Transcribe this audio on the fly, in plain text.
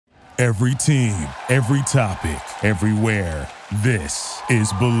Every team, every topic, everywhere. This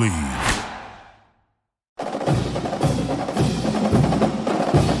is Believe.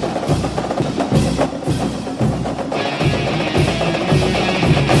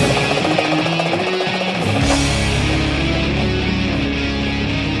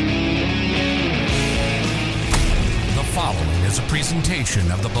 The following is a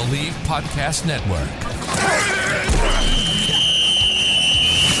presentation of the Believe Podcast Network.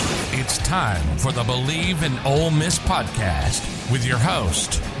 It's time for the Believe in Ole Miss podcast with your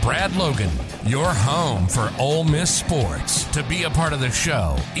host, Brad Logan, your home for Ole Miss sports. To be a part of the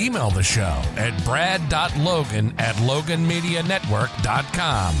show, email the show at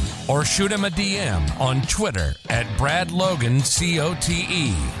brad.logan@loganmedianetwork.com or shoot him a DM on Twitter at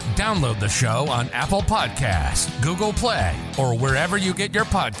BradLoganCote. Download the show on Apple Podcasts, Google Play, or wherever you get your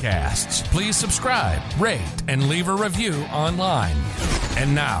podcasts. Please subscribe, rate, and leave a review online.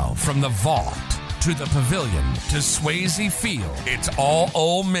 And now, from the vault to the pavilion to Swayze Field, it's all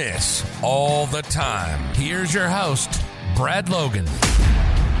Ole Miss all the time. Here's your host, Brad Logan.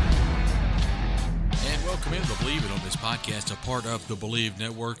 And welcome into the Believe in Ole Miss podcast, a part of the Believe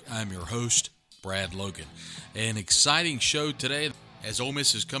Network. I'm your host, Brad Logan. An exciting show today as Ole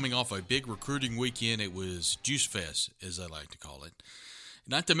Miss is coming off a big recruiting weekend. It was JuiceFest, as I like to call it.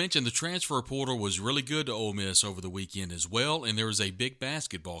 Not to mention the transfer portal was really good to Ole Miss over the weekend as well, and there was a big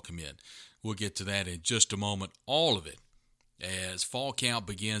basketball commit. We'll get to that in just a moment. All of it as fall count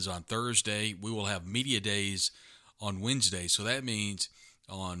begins on Thursday. We will have media days on Wednesday, so that means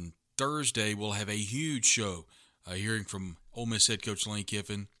on Thursday we'll have a huge show hearing from Ole Miss head coach Lane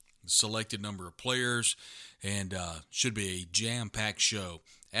Kiffin, selected number of players, and should be a jam-packed show.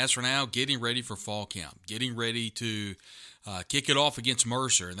 As for now, getting ready for fall camp, getting ready to kick it off against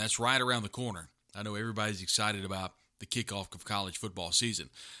Mercer, and that's right around the corner. I know everybody's excited about the kickoff of college football season,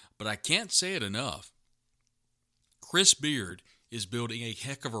 but I can't say it enough. Chris Beard is building a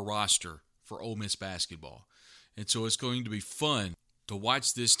heck of a roster for Ole Miss basketball, and so it's going to be fun to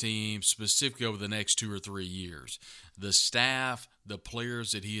watch this team specifically over the next 2 or 3 years. The staff, the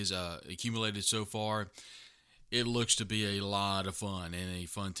players that he has accumulated so far, it looks to be a lot of fun and a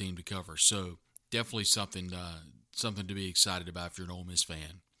fun team to cover. So definitely something to be excited about if you're an Ole Miss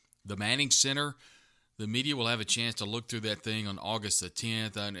fan. The Manning Center, the media will have a chance to look through that thing on August the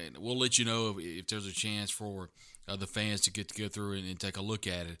 10th, and we'll let you know if there's a chance for the fans to get to go through and take a look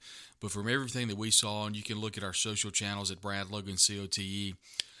at it. But from everything that we saw, and you can look at our social channels at Brad Logan COTE,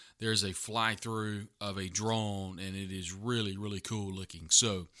 there's a fly-through of a drone, and it is really, really cool looking.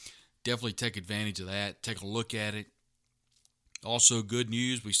 So definitely take advantage of that. Take a look at it. Also, good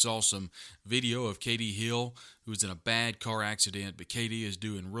news, we saw some video of KD Hill, who was in a bad car accident, but KD is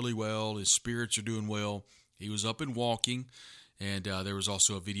doing really well. His spirits are doing well. He was up and walking, and there was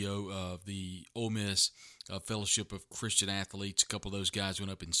also a video of the Ole Miss Fellowship of Christian Athletes. A couple of those guys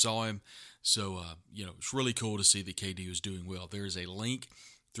went up and saw him. So, it's really cool to see that KD was doing well. There is a link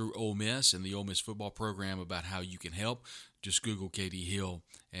through Ole Miss and the Ole Miss football program about how you can help. Just Google KD Hill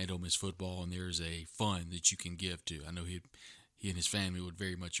and Ole Miss football, and there's a fund that you can give to. I know he and his family would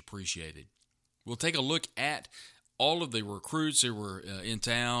very much appreciate it. We'll take a look at all of the recruits that were in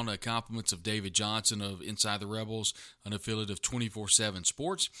town. Compliments of David Johnson of Inside the Rebels, an affiliate of 24/7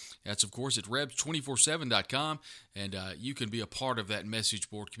 Sports. That's, of course, at Rebs247.com, and you can be a part of that message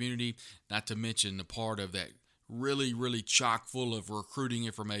board community, not to mention a part of that really, really chock full of recruiting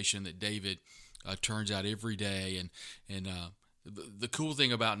information that David turns out every day. And the cool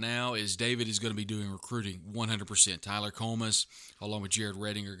thing about now is David is going to be doing recruiting 100%. Tyler Comas, along with Jared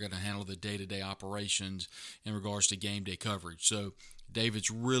Redding, are going to handle the day-to-day operations in regards to game day coverage. So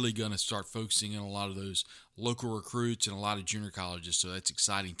David's really going to start focusing on a lot of those local recruits and a lot of junior colleges. So that's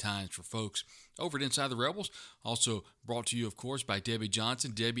exciting times for folks over at Inside the Rebels. Also brought to you, of course, by Debbie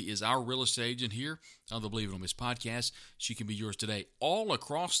Johnson. Debbie is our real estate agent here on the Believe in Ole Miss podcast. She can be yours today all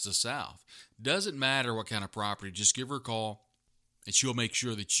across the South. Doesn't matter what kind of property, just give her a call, and she'll make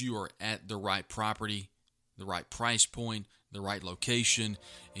sure that you are at the right property, the right price point, the right location,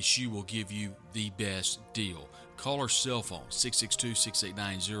 and she will give you the best deal. Call her cell phone,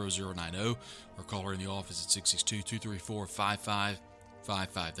 662-689-0090, or call her in the office at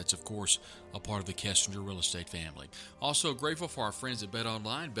 662-234-5555. That's, of course, a part of the Kessinger Real Estate family. Also grateful for our friends at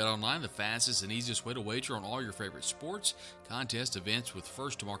BetOnline. BetOnline, the fastest and easiest way to wager on all your favorite sports, contests, events with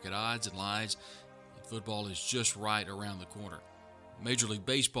first-to-market odds and lines. And football is just right around the corner. Major League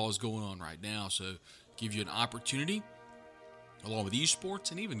Baseball is going on right now, so give you an opportunity, along with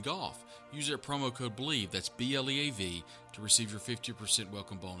esports and even golf. Use their promo code BELIEVE, that's BLEAV, to receive your 50%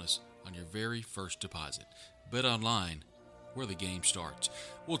 welcome bonus on your very first deposit. BetOnline, where the game starts.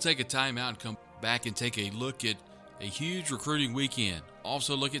 We'll take a timeout and come back and take a look at a huge recruiting weekend.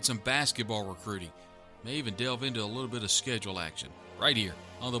 Also look at some basketball recruiting. May even delve into a little bit of schedule action right here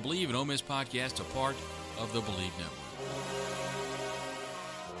on the Believe in Ole Miss podcast, a part of the Believe Network.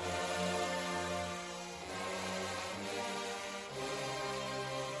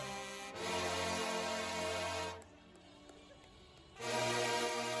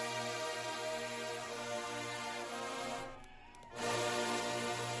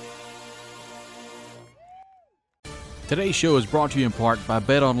 Today's show is brought to you in part by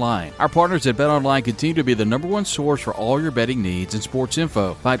BetOnline. Our partners at BetOnline continue to be the number one source for all your betting needs and sports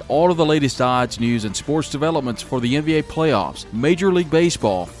info. Find all of the latest odds, news, and sports developments for the NBA playoffs, Major League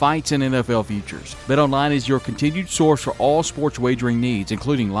Baseball, fights, and NFL futures. BetOnline is your continued source for all sports wagering needs,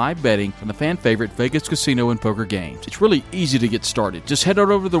 including live betting and the fan favorite Vegas casino and poker games. It's really easy to get started. Just head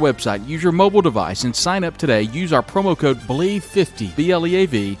on over to the website, use your mobile device, and sign up today. Use our promo code BELIEVE50,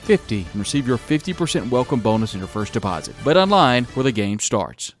 BLEAV 50, and receive your 50% welcome bonus in your first deposit. BetOnline, where the game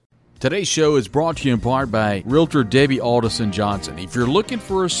starts. Today's show is brought to you in part by Realtor Debbie Alderson Johnson. If you're looking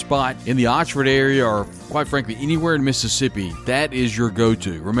for a spot in the Oxford area or, quite frankly, anywhere in Mississippi, that is your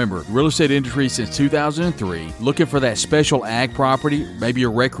go-to. Remember, real estate industry since 2003, looking for that special ag property, maybe a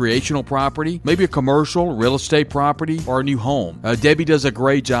recreational property, maybe a commercial real estate property, or a new home. Debbie does a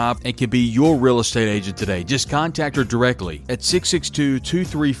great job and can be your real estate agent today. Just contact her directly at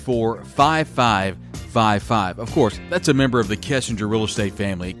 662-234-5555. Of course, that's a member of the Kessinger Real Estate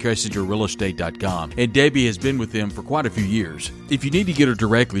family at KessingerRealEstate.com, and Debbie has been with them for quite a few years. If you need to get her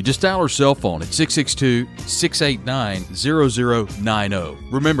directly, just dial her cell phone at 662-689-0090.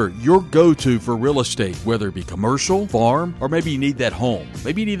 Remember, your go-to for real estate, whether it be commercial, farm, or maybe you need that home.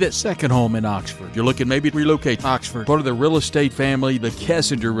 Maybe you need that second home in Oxford. You're looking maybe to relocate to Oxford. Part of the real estate family, the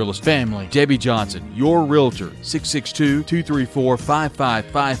Kessinger Real Estate family. Debbie Johnson, your realtor,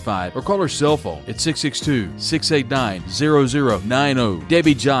 662-234-5555, or call her cell phone at 662-689-0090.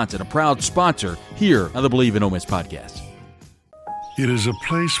 Debbie Johnson, a proud sponsor here on the Believe in Ole Miss podcast. It is a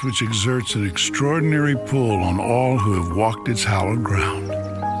place which exerts an extraordinary pull on all who have walked its hallowed ground.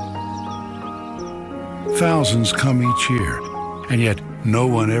 Thousands come each year, and yet no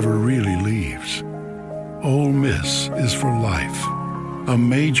one ever really leaves. Ole Miss is for life, a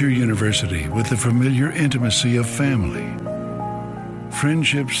major university with the familiar intimacy of family.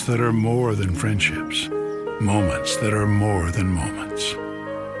 Friendships that are more than friendships, moments that are more than moments.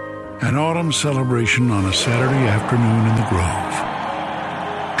 An autumn celebration on a Saturday afternoon in the Grove.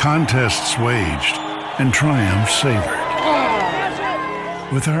 Contests waged and triumphs savored.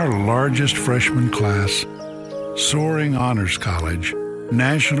 With our largest freshman class, soaring honors college,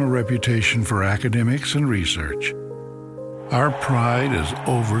 national reputation for academics and research, our pride is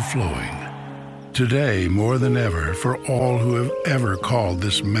overflowing. Today, more than ever, for all who have ever called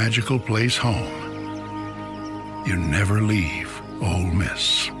this magical place home. You never leave Ole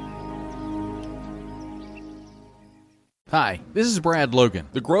Miss. Hi, this is Brad Logan.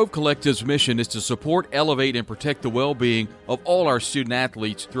 The Grove Collective's mission is to support, elevate, and protect the well-being of all our student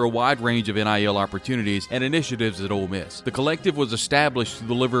athletes through a wide range of NIL opportunities and initiatives at Ole Miss. The collective was established to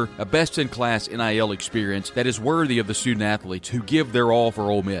deliver a best-in-class NIL experience that is worthy of the student athletes who give their all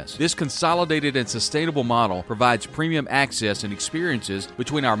for Ole Miss. This consolidated and sustainable model provides premium access and experiences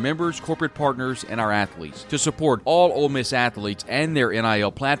between our members, corporate partners, and our athletes. To support all Ole Miss athletes and their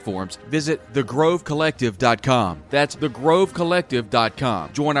NIL platforms, visit thegrovecollective.com. That's thegrovecollective.com.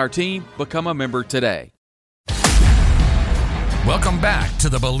 Join our team, become a member today. Welcome back to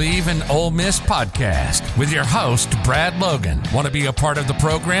the Believe in Ole Miss podcast with your host, Brad Logan. Want to be a part of the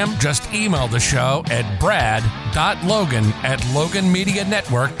program? Just email the show at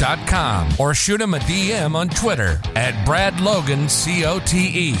brad.logan@loganmedianetwork.com or shoot him a DM on Twitter at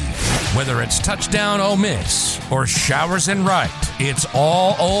BradLoganCOTE. Whether it's touchdown Ole Miss or showers and right, it's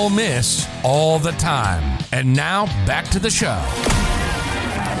all Ole Miss all the time. And now back to the show.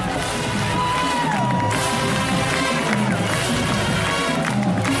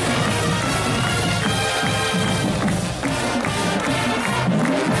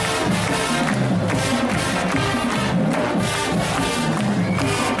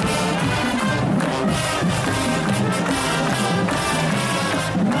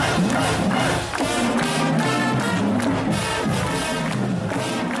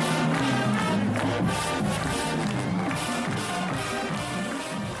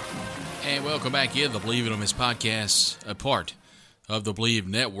 Welcome back in the Believe in Ole Miss podcast, a part of the Believe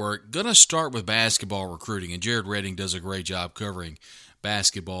Network. Going to start with basketball recruiting, and Jared Redding does a great job covering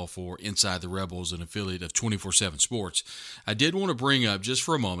basketball for Inside the Rebels, an affiliate of 24/7 Sports. I did want to bring up, just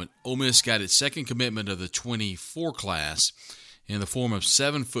for a moment, Ole Miss got its second commitment of the 24 class in the form of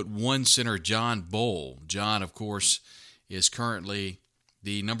 7'1" center John Bull. John, of course, is currently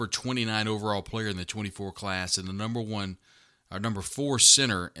the number 29 overall player in the 24 class and the number 4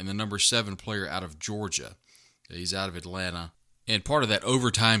 center and the number 7 player out of Georgia. He's out of Atlanta and part of that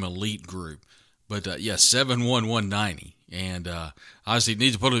overtime elite group. But, 7'1", 190. And obviously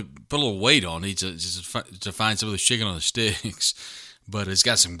needs to put a little weight on. Needs to find some of the chicken on the sticks. But it's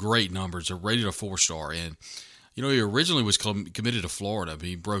got some great numbers. They're rated a 4-star. And, he originally was committed to Florida, but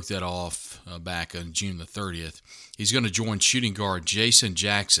he broke that off back on June the 30th. He's going to join shooting guard Jason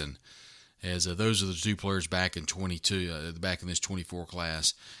Jackson, as those are the two players back in back in this 24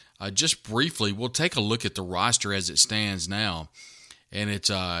 class. Just briefly, we'll take a look at the roster as it stands now, and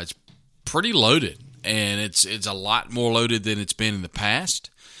it's pretty loaded, and it's a lot more loaded than it's been in the past,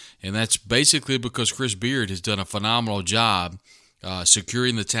 and that's basically because Chris Beard has done a phenomenal job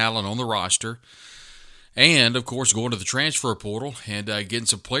securing the talent on the roster. And, of course, going to the transfer portal and getting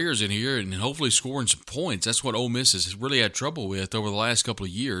some players in here and hopefully scoring some points. That's what Ole Miss has really had trouble with over the last couple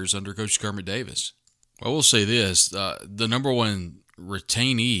of years under Coach Kermit Davis. I will say this. The number one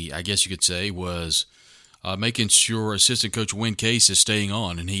retainee, I guess you could say, was making sure assistant coach Win Case is staying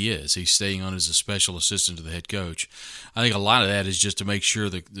on, and he is. He's staying on as a special assistant to the head coach. I think a lot of that is just to make sure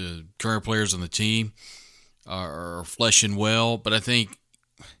the current players on the team are fleshing well. But I think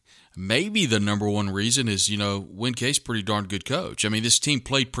maybe the number one reason is, Win Case pretty darn good coach. I mean, this team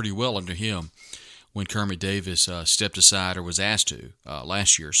played pretty well under him when Kermit Davis stepped aside or was asked to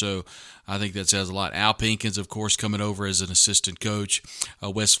last year. So I think that says a lot. Al Pinkins, of course, coming over as an assistant coach.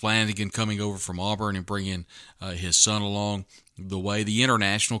 Wes Flanagan coming over from Auburn and bringing his son along the way. The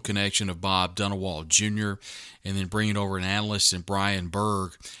international connection of Bob Dunawalt Jr. and then bringing over an analyst in Brian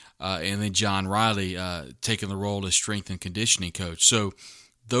Berg. And then John Riley taking the role as strength and conditioning coach. So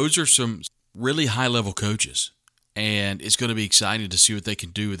those are some really high-level coaches, and it's going to be exciting to see what they can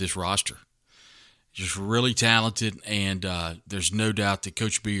do with this roster. Just really talented, and there's no doubt that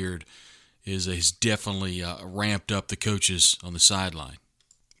Coach Beard is definitely ramped up the coaches on the sideline.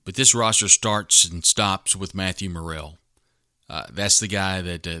 But this roster starts and stops with Matthew Morrell. That's the guy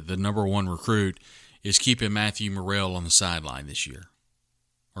that the number one recruit is keeping Matthew Morrell on the sideline this year,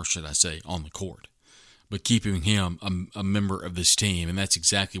 or should I say on the court, but keeping him a member of this team, and that's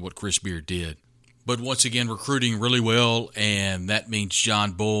exactly what Chris Beard did. But once again, recruiting really well, and that means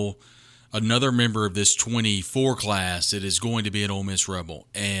John Bull, another member of this 24 class that is going to be an Ole Miss Rebel,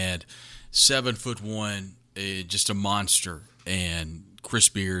 and 7'1", just a monster, and Chris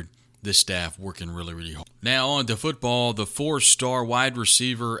Beard, this staff working really, really hard. Now on to football, the 4-star wide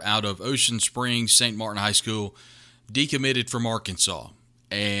receiver out of Ocean Springs, St. Martin High School, decommitted from Arkansas.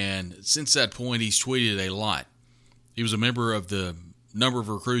 And since that point, he's tweeted a lot. He was a member of the number of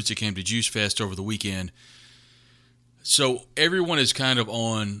recruits that came to JuiceFest over the weekend. So everyone is kind of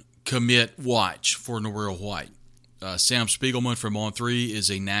on commit watch for Norrell White. Sam Spiegelman from On3 is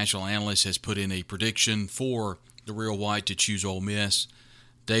a national analyst, has put in a prediction for Norrell White to choose Ole Miss.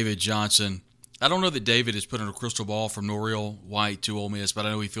 David Johnson, I don't know that David has put in a crystal ball from Norrell White to Ole Miss, but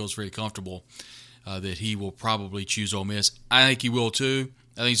I know he feels very comfortable that he will probably choose Ole Miss. I think he will too.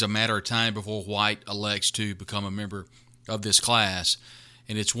 I think it's a matter of time before White elects to become a member of this class.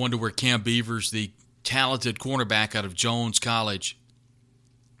 And it's one to where Cam Beavers, the talented cornerback out of Jones College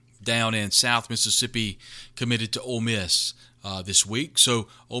down in South Mississippi, committed to Ole Miss this week. So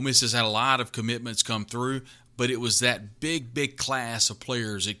Ole Miss has had a lot of commitments come through, but it was that big class of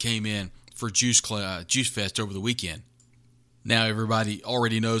players that came in for JuiceFest over the weekend. Now everybody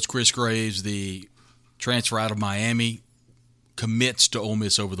already knows Chris Graves, the transfer out of Miami, commits to Ole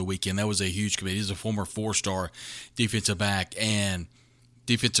Miss over the weekend. That was a huge commit. He's a former 4-star defensive back, and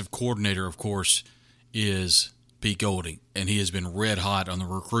defensive coordinator, of course, is Pete Golding, and he has been red hot on the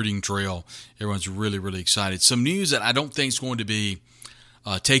recruiting trail. Everyone's really, really excited. Some news that I don't think is going to be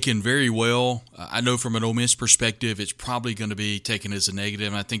taken very well. I know from an Ole Miss perspective, it's probably going to be taken as a negative,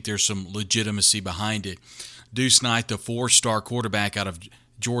 and I think there's some legitimacy behind it. Deuce Knight, the 4-star quarterback out of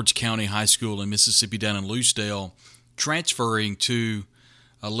George County High School in Mississippi down in Lucedale, transferring to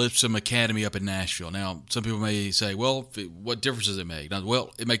Lipscomb Academy up in Nashville. Now, some people may say, well, what difference does it make?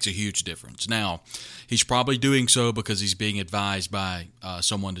 Well, it makes a huge difference. Now, he's probably doing so because he's being advised by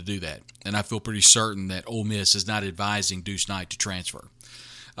someone to do that. And I feel pretty certain that Ole Miss is not advising Deuce Knight to transfer.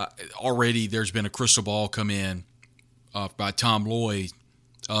 Already there's been a crystal ball come in by Tom Lloyd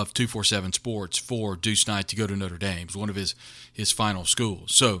of 247 Sports for Deuce Knight to go to Notre Dame. It was one of his final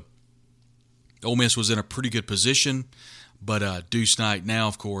schools. So Ole Miss was in a pretty good position, But Deuce Knight now,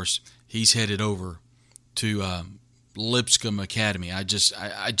 of course, he's headed over to Lipscomb Academy. I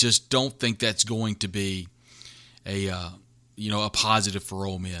just don't think that's going to be a positive for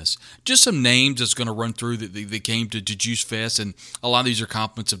Ole Miss. Just some names that's going to run through that came to JuiceFest, and a lot of these are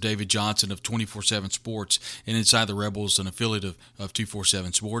compliments of David Johnson of 24/7 Sports and Inside the Rebels, an affiliate of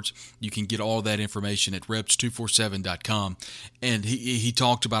 247 Sports. You can get all that information at reps247.com. And he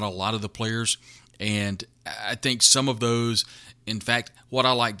talked about a lot of the players, and I think some of those, in fact, what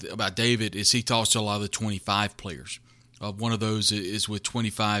I like about David is he talks to a lot of the 25 players. One of those is with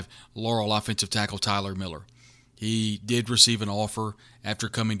 25 Laurel offensive tackle Tyler Miller. He did receive an offer after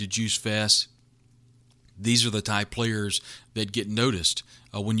coming to JuiceFest. These are the type players that get noticed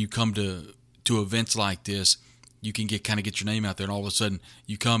when you come to events like this. You can get your name out there, and all of a sudden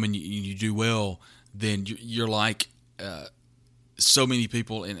you come and you do well. Then you're like so many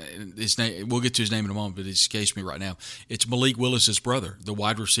people. And his name, we'll get to his name in a moment, but it escapes me right now. It's Malik Willis's brother, the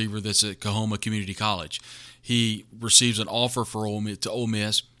wide receiver that's at Kahoma Community College. He receives an offer for Ole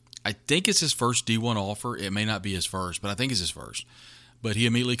Miss. I think it's his first D1 offer. It may not be his first, but I think it's his first. But he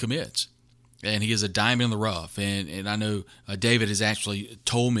immediately commits, and he is a diamond in the rough. And I know David has actually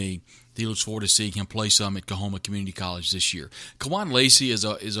told me he looks forward to seeing him play some at Kahoma Community College this year. Kawan Lacey is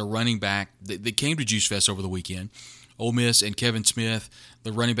a running back that came to JuiceFest over the weekend. Ole Miss and Kevin Smith,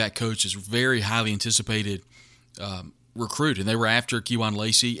 the running back coach, is a very highly anticipated recruit, and they were after Kawan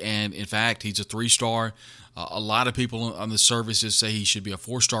Lacey, and in fact, he's a 3-star. A lot of people on the services say he should be a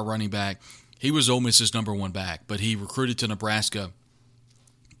 4-star running back. He was Ole Miss's number 1 back, but he recruited to Nebraska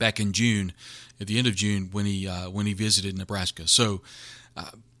back in June, at the end of June, when he visited Nebraska. So,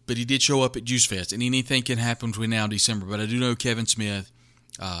 but he did show up at JuiceFest, and anything can happen between now and December. But I do know Kevin Smith,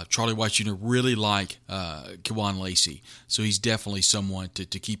 Charlie White Jr. really like Kawan Lacey, so he's definitely someone to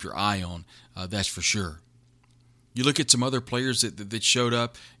keep your eye on. That's for sure. You look at some other players that showed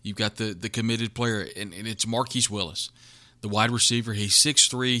up. You've got the committed player, and it's Marquise Willis, the wide receiver. He's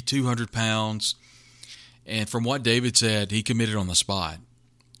 6'3", 200 pounds. And from what David said, he committed on the spot.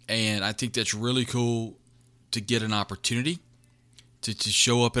 And I think that's really cool to get an opportunity to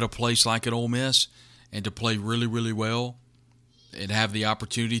show up at a place like at Ole Miss and to play really, really well and have the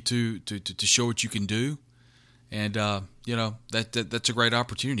opportunity to show what you can do. And, that's a great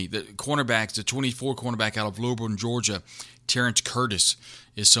opportunity. The cornerbacks, the 24 cornerback out of Louisville, Georgia, Terrence Curtis,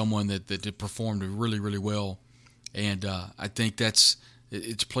 is someone that performed really, really well. And I think it's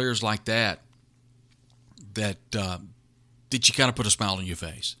players like that you kind of put a smile on your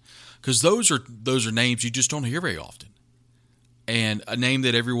face. Because those are names you just don't hear very often. And a name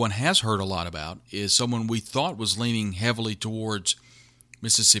that everyone has heard a lot about is someone we thought was leaning heavily towards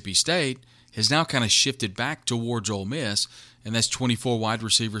Mississippi State, has now kind of shifted back towards Ole Miss, and that's 24 wide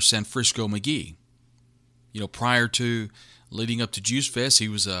receiver Sanfrisco McGee. Prior to leading up to JuiceFest, he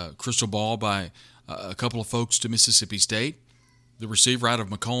was a crystal ball by a couple of folks to Mississippi State. The receiver out of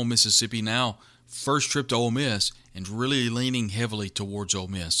Macomb, Mississippi, now first trip to Ole Miss and really leaning heavily towards Ole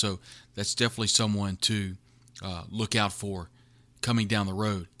Miss. So that's definitely someone to look out for coming down the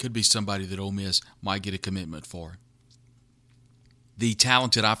road. Could be somebody that Ole Miss might get a commitment for. The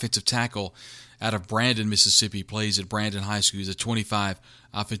talented offensive tackle out of Brandon, Mississippi, plays at Brandon High School. He's a 25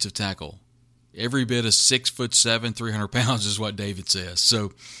 offensive tackle. Every bit of 6'7", 300 pounds is what David says.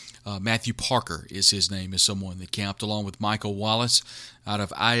 So Matthew Parker is his name, is someone that camped along with Michael Wallace out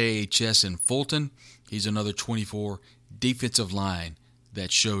of IAHS in Fulton. He's another 24 defensive line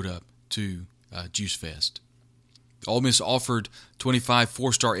that showed up to JuiceFest. Ole Miss offered 25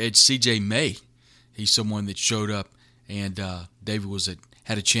 4-star edge C.J. May. He's someone that showed up, and David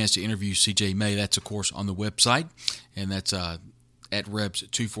had a chance to interview C.J. May. That's, of course, on the website, and that's at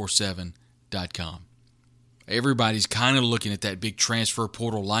reps247.com. Everybody's kind of looking at that big transfer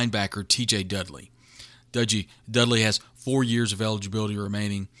portal linebacker, T.J. Dudley. Dudley has 4 years of eligibility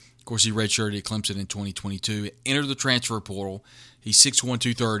remaining. Of course, he redshirted at Clemson in 2022. Entered the transfer portal. He's 6'1",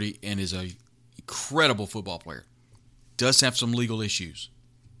 230, and is an incredible football player. Does have some legal issues.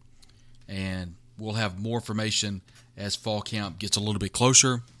 And we'll have more information as fall camp gets a little bit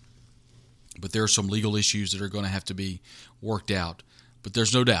closer. But there are some legal issues that are going to have to be worked out. But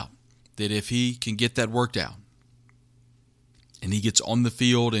there's no doubt that if he can get that worked out and he gets on the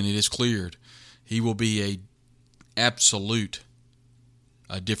field and it is cleared, he will be a absolute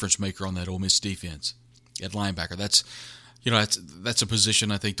difference maker on that Ole Miss defense at linebacker. That's a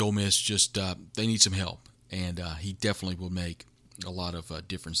position I think Ole Miss just they need some help, and he definitely will make a lot of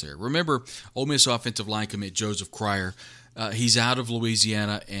difference there. Remember, Ole Miss offensive line commit Joseph Cryer. He's out of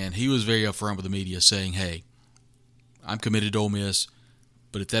Louisiana, and he was very upfront with the media saying, "Hey, I'm committed to Ole Miss,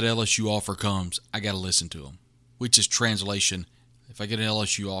 but if that LSU offer comes, I got to listen to him." which is translation, if I get an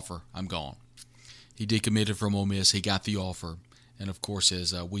LSU offer, I'm gone. He decommitted from Ole Miss. He got the offer. And, of course,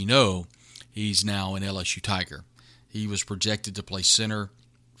 as we know, he's now an LSU Tiger. He was projected to play center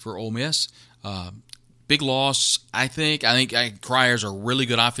for Ole Miss. Big loss, I think. I think Crier's a really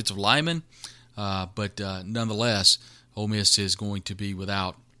good offensive lineman. But nonetheless, Ole Miss is going to be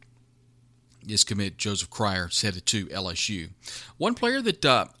without his commit, Joseph Crier, headed to LSU. One player that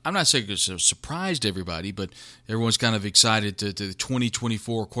I'm not saying it's surprised everybody, but everyone's kind of excited to the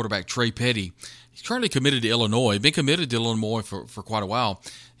 2024 quarterback Trey Petty. He's currently committed to Illinois. Been committed to Illinois for quite a while.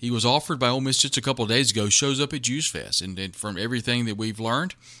 He was offered by Ole Miss just a couple of days ago, shows up at JuiceFest. And from everything that we've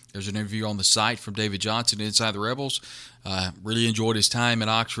learned, there's an interview on the site from David Johnson, Inside the Rebels. Really enjoyed his time at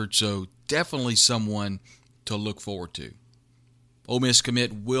Oxford, so definitely someone to look forward to. Ole Miss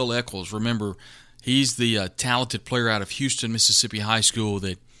commit Will Eccles. Remember, he's the talented player out of Houston, Mississippi High School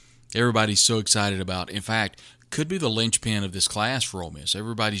that everybody's so excited about. In fact, could be the linchpin of this class for Ole Miss.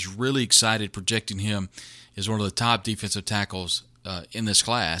 Everybody's really excited, projecting him as one of the top defensive tackles in this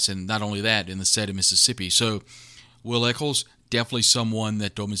class, and not only that, in the state of Mississippi. So Will Eccles, definitely someone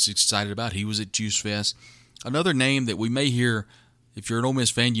that Ole Miss is excited about. He was at JuiceFest. Another name that we may hear, if you're an Ole Miss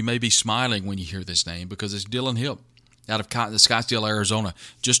fan, you may be smiling when you hear this name, because it's Dylan Hipp out of Scottsdale, Arizona.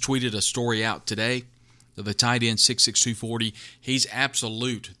 Just tweeted a story out today. The tight end, 6'6", 240. He's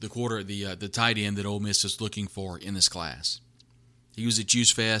absolute the tight end that Ole Miss is looking for in this class. He was at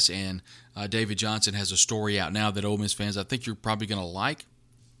JuiceFest, and David Johnson has a story out now that Ole Miss fans, I think you're probably going to like.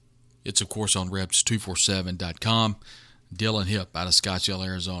 It's, of course, on Rebs247.com. Dylan Hipp out of Scottsdale,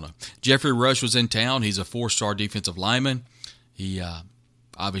 Arizona. Jeffrey Rush was in town. He's a 4-star defensive lineman. He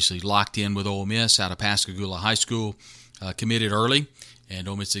obviously locked in with Ole Miss out of Pascagoula High School. Committed early, and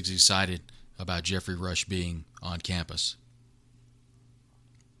Ole Miss is excited about Jeffrey Rush being on campus.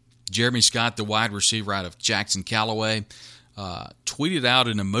 Jeremy Scott, the wide receiver out of Jackson Callaway, tweeted out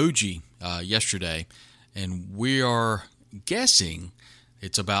an emoji yesterday, and we are guessing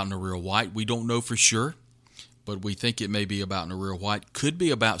it's about Nareer White. We don't know for sure, but we think it may be about Nareer White. Could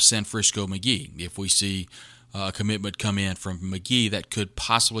be about San Francisco McGee. If we see a commitment come in from McGee, that could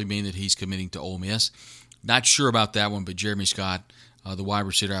possibly mean that he's committing to Ole Miss. Not sure about that one, but Jeremy Scott, the wide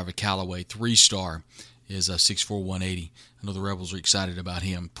receiver out of Callaway, 3-star, is 6'4", 180. I know the Rebels are excited about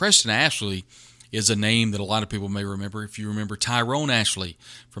him. Preston Ashley is a name that a lot of people may remember. If you remember Tyrone Ashley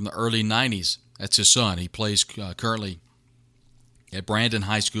from the early 90s, that's his son. He plays currently at Brandon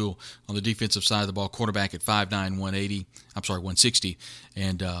High School on the defensive side of the ball, quarterback at 5'9", 160.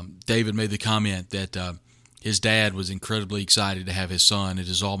 And David made the comment that his dad was incredibly excited to have his son at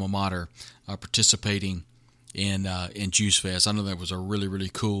his alma mater participating in JuiceFest. I know that was a really, really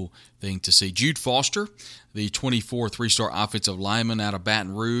cool thing to see. Jude Foster, the 24 3-star offensive lineman out of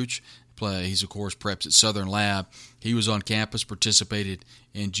Baton Rouge. He's, of course, preps at Southern Lab. He was on campus, participated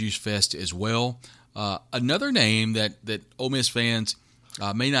in JuiceFest as well. Another name that Ole Miss fans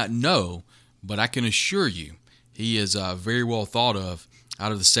may not know, but I can assure you he is very well thought of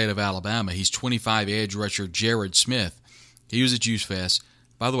out of the state of Alabama. He's 25 edge rusher Jared Smith. He was at JuiceFest.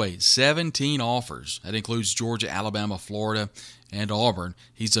 By the way, 17 offers. That includes Georgia, Alabama, Florida, and Auburn.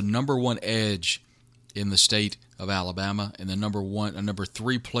 He's the number 1 edge in the state of Alabama and the number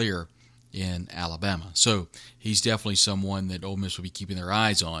 3 player in Alabama. So he's definitely someone that Ole Miss will be keeping their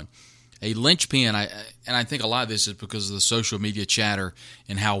eyes on. A linchpin, and I think a lot of this is because of the social media chatter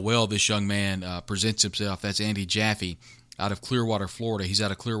and how well this young man presents himself. That's Andy Jaffe out of Clearwater, Florida. He's out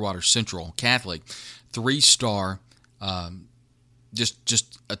of Clearwater Central Catholic, 3-star.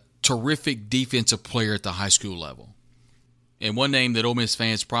 Just a terrific defensive player at the high school level. And one name that Ole Miss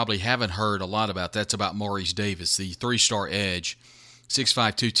fans probably haven't heard a lot about, that's about Maurice Davis, the 3-star edge,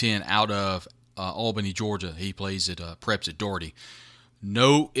 6'5", 210 out of Albany, Georgia. He plays at preps at Doherty.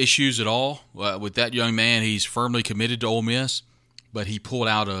 No issues at all with that young man. He's firmly committed to Ole Miss, but he pulled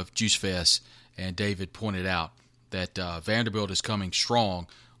out of JuiceFest, and David pointed out that Vanderbilt is coming strong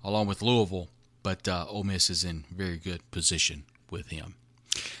along with Louisville, but Ole Miss is in very good position with him.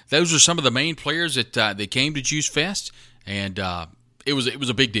 Those are some of the main players that came to JuiceFest, and it was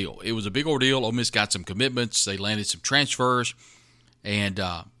a big deal. It was a big ordeal. Ole Miss got some commitments. They landed some transfers, and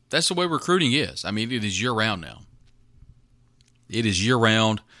that's the way recruiting is. I mean, it is year-round now. It is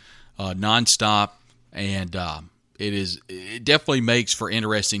year-round, nonstop, and it definitely makes for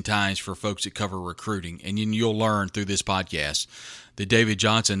interesting times for folks that cover recruiting. And you'll learn through this podcast that David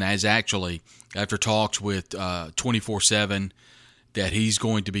Johnson has actually, after talks with 24/7, that he's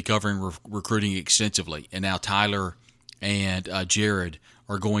going to be covering recruiting extensively. And now Tyler and Jared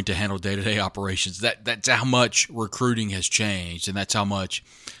are going to handle day-to-day operations. That's how much recruiting has changed, and that's how much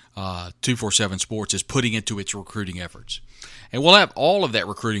 247 Sports is putting into its recruiting efforts. And we'll have all of that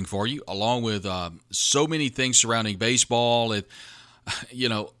recruiting for you, along with so many things surrounding baseball. It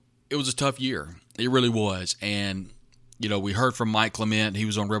was a tough year. It really was. And, we heard from Mike Clement. He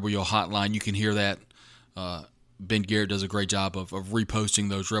was on Rebel Yell Hotline. You can hear that. Ben Garrett does a great job of reposting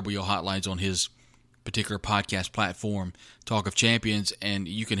those Rebel Yell Hotlines on his particular podcast platform, Talk of Champions, and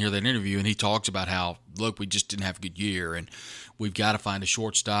you can hear that interview, and he talks about how, look, we just didn't have a good year, and we've got to find a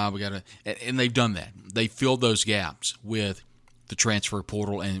shortstop. And they've done that. They filled those gaps with the transfer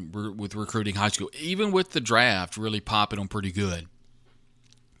portal and with recruiting high school, even with the draft really popping them pretty good.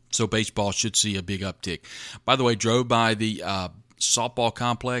 So baseball should see a big uptick. By the way, drove by the softball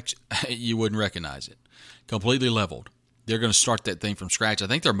complex, you wouldn't recognize it. Completely leveled. They're going to start that thing from scratch. I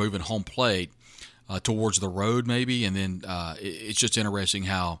think they're moving home plate towards the road maybe, and then it's just interesting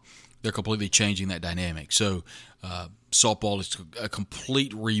how they're completely changing that dynamic. So softball is a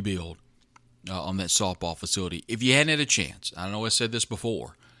complete rebuild on that softball facility. If you hadn't had a chance, I know I said this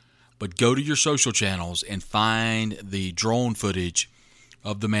before, but go to your social channels and find the drone footage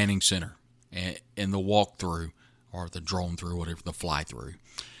of the Manning Center and the walkthrough, or the drone through, whatever, the fly through.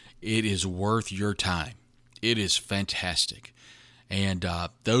 It is worth your time. It is fantastic. And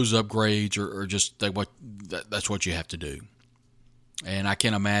those upgrades are just that's what you have to do. And I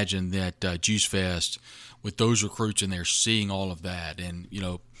can imagine that JuiceFest, with those recruits in there, seeing all of that. And,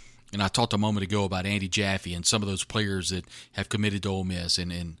 and I talked a moment ago about Andy Jaffe and some of those players that have committed to Ole Miss,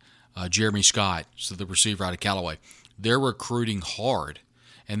 and Jeremy Scott, so the receiver out of Callaway. They're recruiting hard,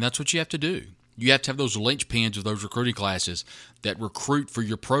 and that's what you have to do. You have to have those linchpins of those recruiting classes that recruit for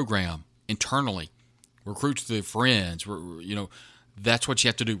your program internally, recruit to their friends, That's what you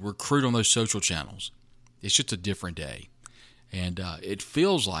have to do. Recruit on those social channels. It's just a different day. And it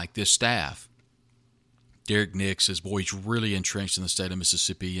feels like this staff, Derek Nix, his boy, he's really entrenched in the state of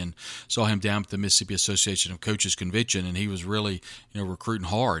Mississippi, and saw him down at the Mississippi Association of Coaches Convention, and he was really, recruiting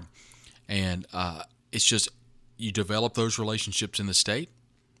hard. And it's just, you develop those relationships in the state,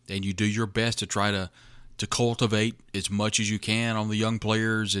 and you do your best to try to cultivate as much as you can on the young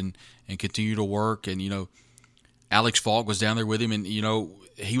players and continue to work. And, Alex Falk was down there with him, and,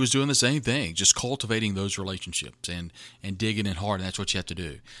 he was doing the same thing, just cultivating those relationships and digging in hard, and that's what you have to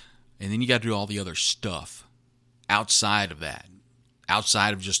do. And then you got to do all the other stuff outside of that,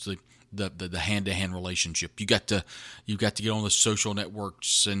 outside of just the hand-to-hand relationship. You've got to get on the social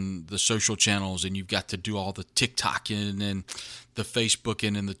networks and the social channels, and you've got to do all the TikToking and the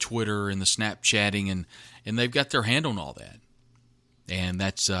Facebooking and the Twitter and the Snapchatting, and they've got their hand on all that. And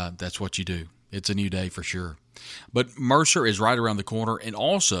that's what you do. It's a new day for sure. But Mercer is right around the corner, and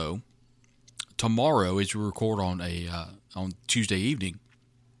also tomorrow, as we record on Tuesday evening,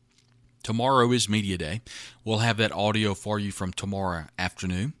 tomorrow is Media Day. We'll have that audio for you from tomorrow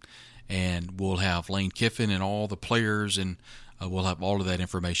afternoon, and we'll have Lane Kiffin and all the players, and we'll have all of that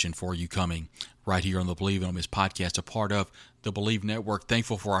information for you coming right here on the Believe in Ole Miss podcast, a part of the Believe Network.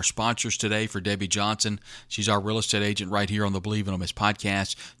 Thankful for our sponsors today, for Debbie Johnson. She's our real estate agent right here on the Believe in Ole Miss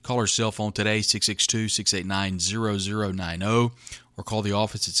podcast. Call her cell phone today, 662-689-0090, or call the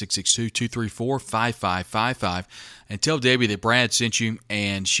office at 662-234-5555, and tell Debbie that Brad sent you,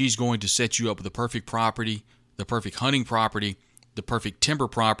 and she's going to set you up with the perfect property, the perfect hunting property, the perfect timber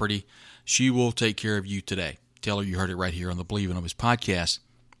property. She will take care of you today. Tell her you heard it right here on the Believe in Ole Miss podcast,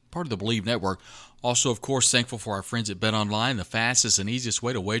 part of the Believe Network. Also, of course, thankful for our friends at BetOnline, the fastest and easiest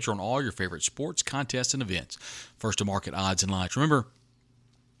way to wager on all your favorite sports, contests, and events. First to market odds and lines. Remember,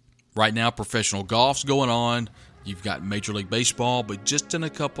 right now, professional golf's going on. You've got Major League Baseball, but just in a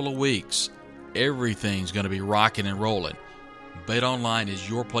couple of weeks, everything's going to be rocking and rolling. BetOnline is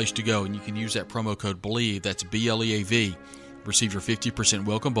your place to go, and you can use that promo code BELIEVE, that's BLEAV. Receive your 50%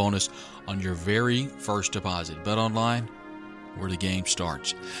 welcome bonus on your very first deposit. BetOnline, where the game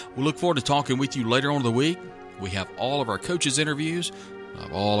starts. We look forward to talking with you later on in the week. We have all of our coaches' interviews,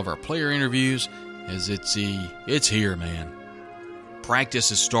 all of our player interviews, as it's here, man.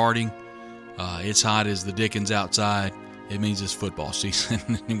 Practice is starting. It's hot as the dickens outside. It means it's football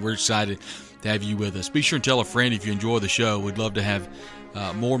season, and we're excited to have you with us. Be sure and tell a friend if you enjoy the show. We'd love to have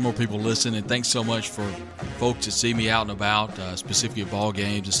more and more people listen, and thanks so much for folks that see me out and about, specifically at ball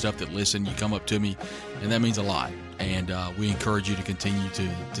games and stuff, that listen. You come up to me, and that means a lot. And we encourage you to continue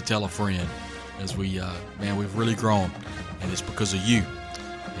to tell a friend, as we've really grown, and it's because of you.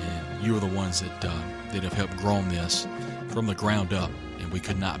 And you are the ones that have helped grow this from the ground up, and we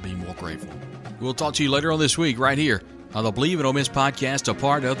could not be more grateful. We'll talk to you later on this week right here on the Believe in Ole Miss podcast, a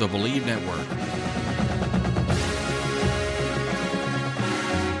part of the Believe Network.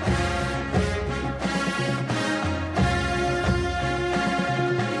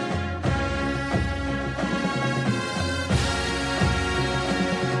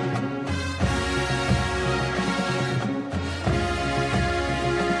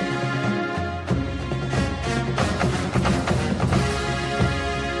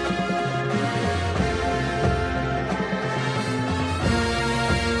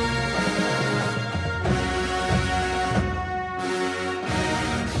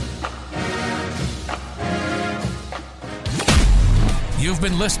 You've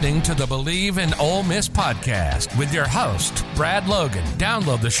been listening to the Believe in Ole Miss podcast with your host, Brad Logan.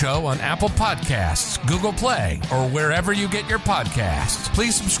 Download the show on Apple Podcasts, Google Play, or wherever you get your podcasts.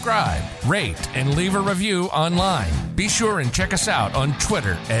 Please subscribe, rate, and leave a review online. Be sure and check us out on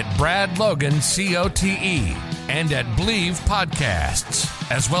Twitter at BradLoganCote and at Believe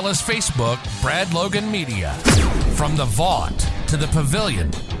Podcasts, as well as Facebook, Brad Logan Media. From the Vaught to the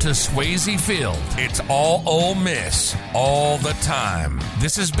Pavilion to Swayze Field, it's all Ole Miss all the time.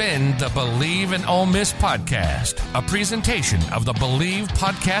 This has been the Believe in Ole Miss podcast, a presentation of the Believe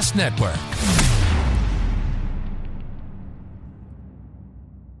Podcast Network.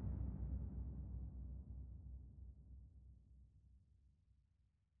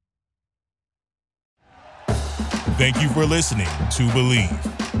 Thank you for listening to Believe.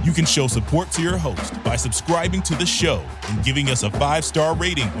 You can show support to your host by subscribing to the show and giving us a 5-star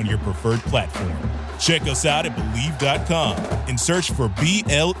rating on your preferred platform. Check us out at Believe.com and search for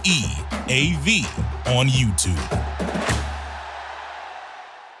BLEAV on YouTube.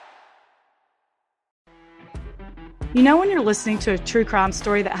 You know when you're listening to a true crime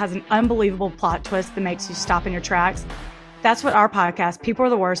story that has an unbelievable plot twist that makes you stop in your tracks? That's what our podcast, People Are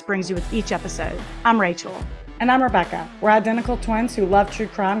the Worst, brings you with each episode. I'm Rachel. And I'm Rebecca. We're identical twins who love true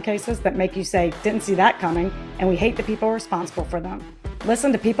crime cases that make you say, didn't see that coming, and we hate the people responsible for them.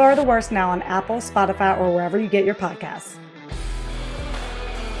 Listen to People Are the Worst now on Apple, Spotify, or wherever you get your podcasts.